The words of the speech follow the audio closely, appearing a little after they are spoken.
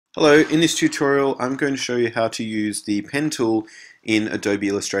Hello, in this tutorial I'm going to show you how to use the pen tool in Adobe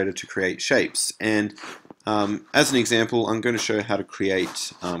Illustrator to create shapes. And as an example, I'm going to show how to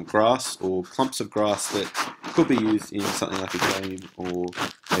create grass or clumps of grass that could be used in something like a game or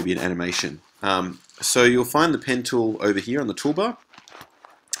maybe an animation. So you'll find the pen tool over here on the toolbar,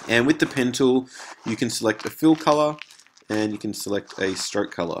 and with the pen tool you can select a fill color and you can select a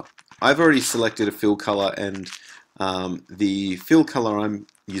stroke color. I've already selected a fill color, and the fill color I'm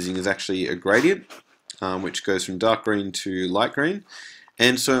using is actually a gradient, which goes from dark green to light green.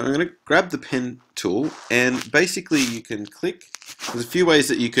 And so I'm going to grab the pen tool, and basically you can click. There's a few ways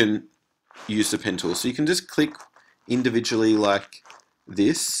that you can use the pen tool. So you can just click individually like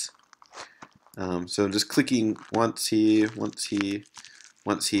this. So I'm just clicking once here, once here,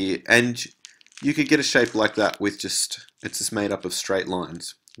 once here, and you could get a shape like that with it's just made up of straight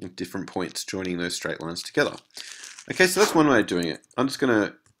lines with different points joining those straight lines together. Okay, so that's one way of doing it. I'm just going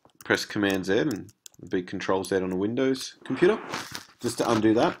to press Command Z and be Control Z on a Windows computer just to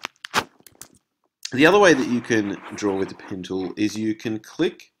undo that. The other way that you can draw with the pen tool is you can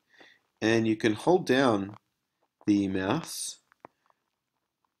click and you can hold down the mouse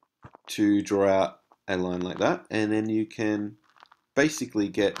to draw out a line like that, and then you can basically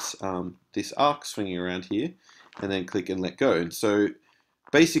get this arc swinging around here, and then click and let go. And so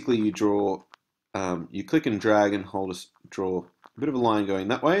basically you draw, you click and drag and draw a bit of a line going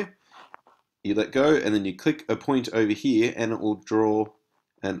that way. You let go, and then you click a point over here, and it will draw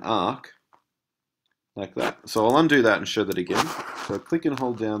an arc like that. So I'll undo that and show that again. So I click and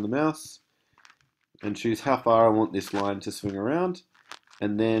hold down the mouse and choose how far I want this line to swing around,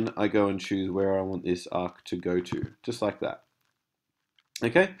 and then I go and choose where I want this arc to go to, just like that.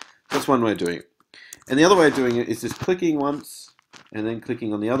 Okay, that's one way of doing it. And the other way of doing it is just clicking once and then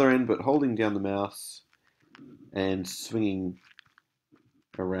clicking on the other end, but holding down the mouse and swinging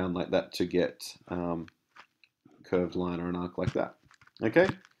around like that to get curved line or an arc like that. Okay,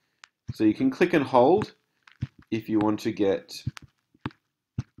 so you can click and hold if you want to get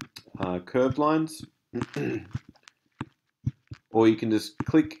curved lines, or you can just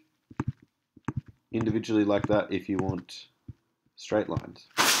click individually like that if you want straight lines.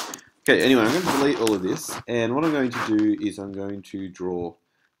 Okay, anyway, I'm going to delete all of this, and what I'm going to do is I'm going to draw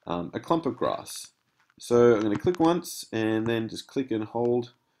a clump of grass. So I'm going to click once and then just click and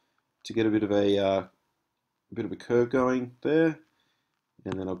hold to get a bit of a curve going there,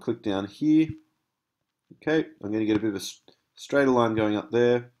 and then I'll click down here. Okay, I'm going to get a bit of a straighter line going up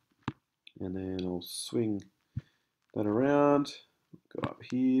there, and then I'll swing that around, go up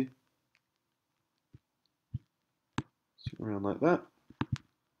here, swing around like that.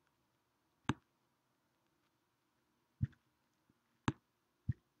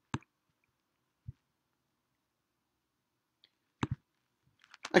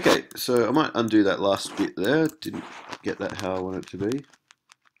 Okay, so I might undo that last bit there. Didn't get that how I want it to be.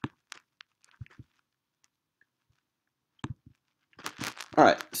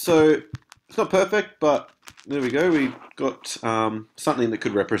 Alright, so it's not perfect, but there we go. We got something that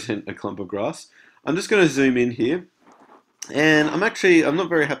could represent a clump of grass. I'm just going to zoom in here, and I'm not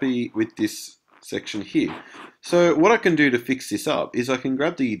very happy with this section here. So what I can do to fix this up is I can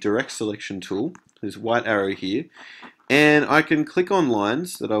grab the direct selection tool, this white arrow here, and I can click on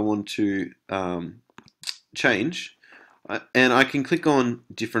lines that I want to change, and I can click on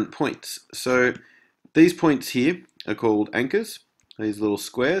different points. So these points here are called anchors, these little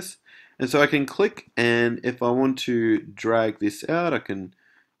squares, and so I can click, and if I want to drag this out, I can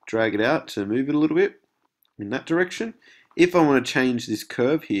drag it out to move it a little bit in that direction. If I want to change this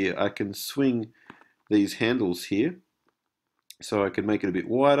curve here, I can swing these handles here, so I can make it a bit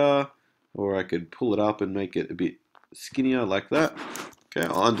wider, or I could pull it up and make it a bit skinnier like that. Okay,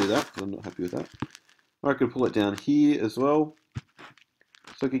 I'll undo that because I'm not happy with that. Or I could pull it down here as well,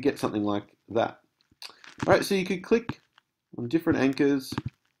 so I could get something like that. Alright, so you could click on different anchors,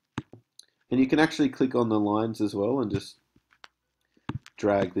 and you can actually click on the lines as well and just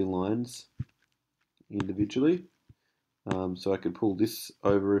drag the lines individually. So I could pull this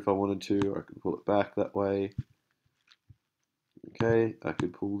over if I wanted to, or I could pull it back that way. Okay, I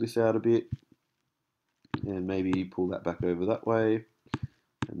could pull this out a bit and maybe pull that back over that way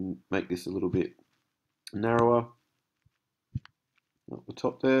and make this a little bit narrower up the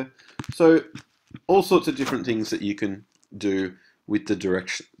top there. So all sorts of different things that you can do with the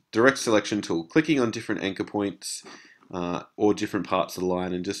direct selection tool, clicking on different anchor points or different parts of the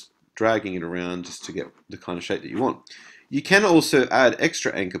line and just dragging it around just to get the kind of shape that you want. You can also add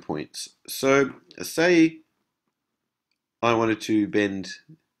extra anchor points. So say I wanted to bend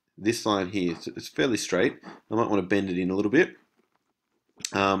this line here, so it's fairly straight. I might want to bend it in a little bit.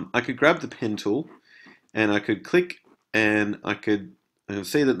 I could grab the pen tool and I could click, and I can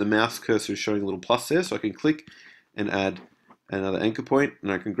see that the mouse cursor is showing a little plus there, so I can click and add another anchor point,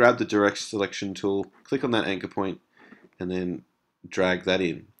 and I can grab the direct selection tool, click on that anchor point, and then drag that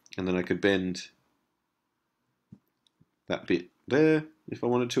in, and then I could bend that bit there if I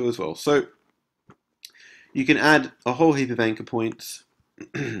wanted to as well. So you can add a whole heap of anchor points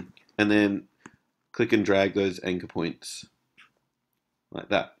and then click and drag those anchor points like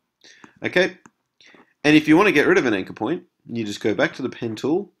that. Okay, and if you want to get rid of an anchor point, you just go back to the pen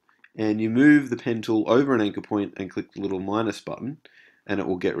tool and you move the pen tool over an anchor point and click the little minus button, and it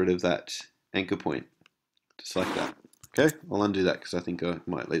will get rid of that anchor point, just like that. Okay, I'll undo that because I think I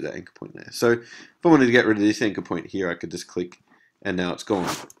might leave that anchor point there. So if I wanted to get rid of this anchor point here, I could just click and now it's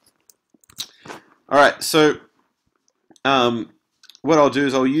gone. Alright, so what I'll do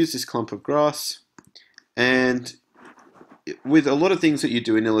is I'll use this clump of grass, and with a lot of things that you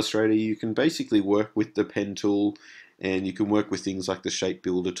do in Illustrator, you can basically work with the pen tool, and you can work with things like the shape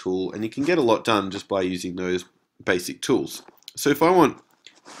builder tool, and you can get a lot done just by using those basic tools. So if I want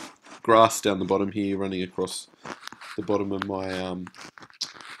grass down the bottom here running across the bottom of my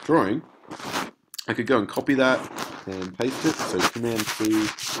drawing, I could go and copy that and paste it. So Command C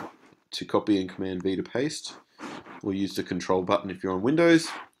to copy and Command V to paste. We'll use the control button if you're on Windows.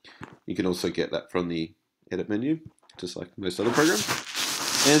 You can also get that from the edit menu, just like most other programs.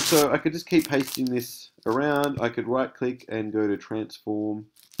 And so I could just keep pasting this around. I could right click and go to transform,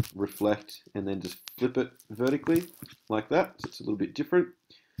 reflect, and then just flip it vertically like that. So it's a little bit different.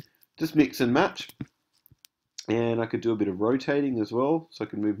 Just mix and match. And I could do a bit of rotating as well. So I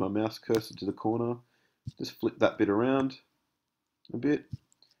can move my mouse cursor to the corner, just flip that bit around a bit,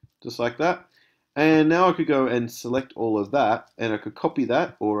 just like that. And now I could go and select all of that, and I could copy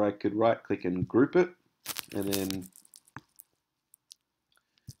that, or I could right click and group it, and then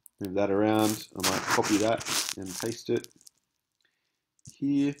move that around. I might copy that and paste it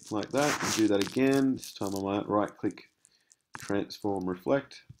here like that, and do that again. This time I might right click, transform,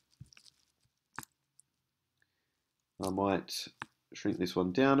 reflect. I might shrink this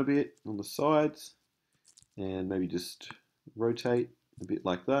one down a bit on the sides and maybe just rotate a bit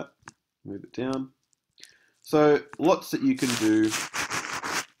like that, move it down. So lots that you can do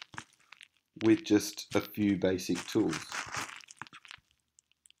with just a few basic tools.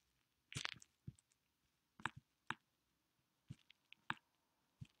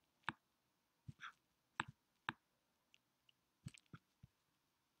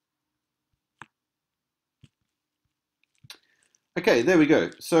 Okay, there we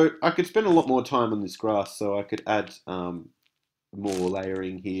go. So I could spend a lot more time on this grass, so I could add more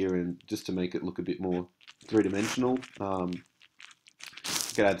layering here, and just to make it look a bit more three-dimensional. I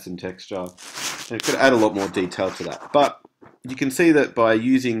could add some texture, and it could add a lot more detail to that. But you can see that by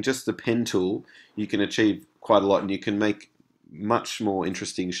using just the pen tool, you can achieve quite a lot, and you can make much more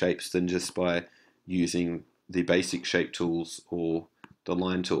interesting shapes than just by using the basic shape tools or the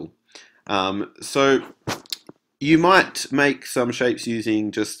line tool. So you might make some shapes using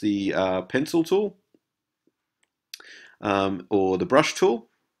just the pencil tool or the brush tool,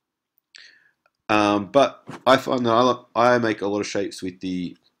 but I find that I make a lot of shapes with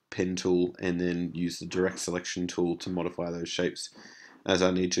the pen tool and then use the direct selection tool to modify those shapes as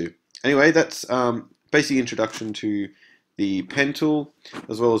I need to. Anyway, that's basic introduction to the pen tool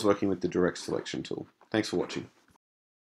as well as working with the direct selection tool. Thanks for watching.